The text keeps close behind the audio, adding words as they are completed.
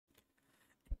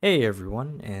Hey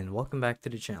everyone, and welcome back to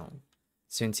the channel.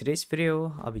 So in today's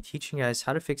video, I'll be teaching you guys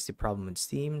how to fix the problem with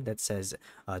Steam that says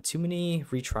too many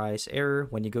retries error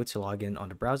when you go to log in on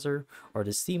the browser or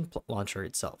the Steam launcher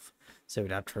itself. So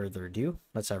without further ado,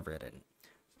 let's dive right in.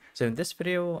 So in this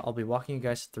video, I'll be walking you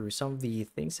guys through some of the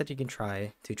things that you can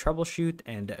try to troubleshoot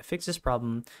and fix this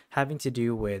problem having to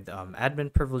do with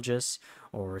admin privileges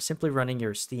or simply running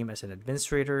your Steam as an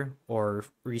administrator or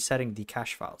resetting the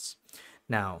cache files.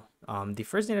 Now, the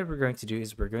first thing that we're going to do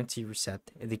is we're going to reset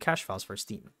the cache files for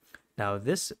Steam. Now,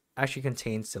 this actually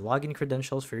contains the login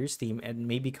credentials for your Steam and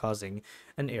may be causing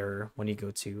an error when you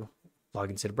go to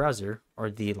log into the browser or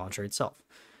the launcher itself.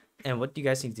 And what you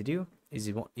guys need to do is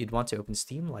you'd want to open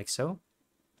Steam like so,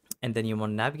 and then you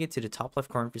want to navigate to the top left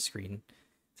corner of your screen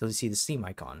until you see the Steam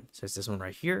icon. So it's this one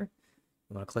right here.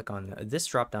 You want to click on this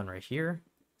drop down right here,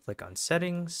 click on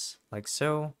settings like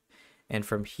so. And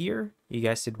from here, you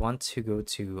guys did want to go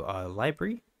to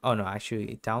library. Oh no,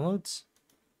 actually downloads.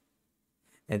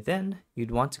 And then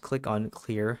you'd want to click on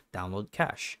clear download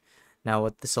cache. Now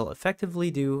what this will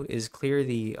effectively do is clear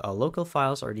the local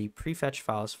files or the prefetch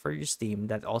files for your Steam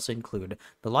that also include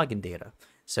the login data.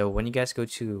 So when you guys go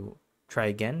to try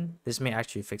again, this may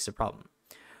actually fix the problem.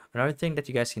 Another thing that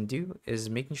you guys can do is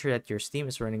making sure that your Steam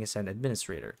is running as an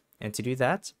administrator. And to do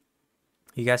that,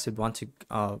 you guys would want to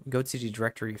go to the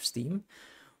directory of Steam,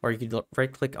 or you could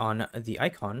right click on the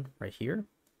icon right here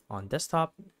on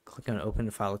desktop, click on open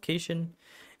the file location,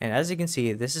 and as you can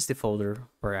see, this is the folder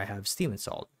where I have Steam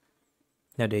installed.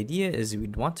 Now the idea is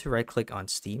we'd want to right click on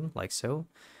Steam like so,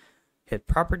 hit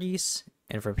properties,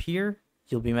 and from here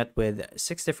you'll be met with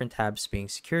 6 different tabs being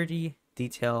security,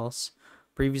 details,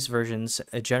 previous versions,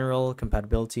 general,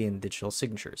 compatibility, and digital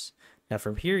signatures. Now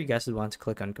from here you guys would want to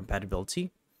click on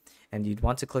compatibility, and you'd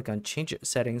want to click on change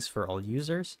settings for all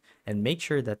users and make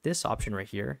sure that this option right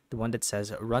here, the one that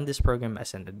says run this program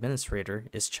as an administrator,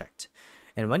 is checked.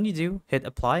 And when you do, hit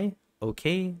apply,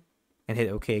 OK, and hit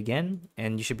OK again,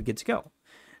 and you should be good to go.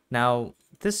 Now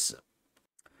these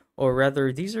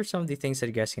are some of the things that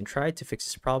you guys can try to fix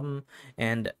this problem.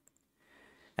 And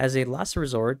as a last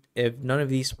resort, if none of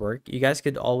these work, you guys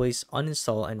could always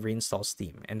uninstall and reinstall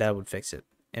Steam, and that would fix it.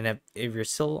 And if you're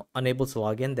still unable to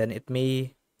log in, then it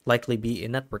may likely be a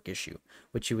network issue,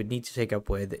 which you would need to take up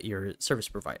with your service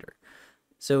provider.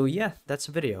 So yeah, that's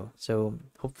the video. So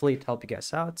hopefully it helped you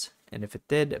guys out. And if it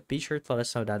did, be sure to let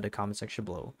us know down in the comment section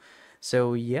below.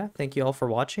 So yeah, thank you all for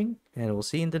watching, and we'll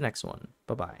see you in the next one.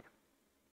 Bye-bye.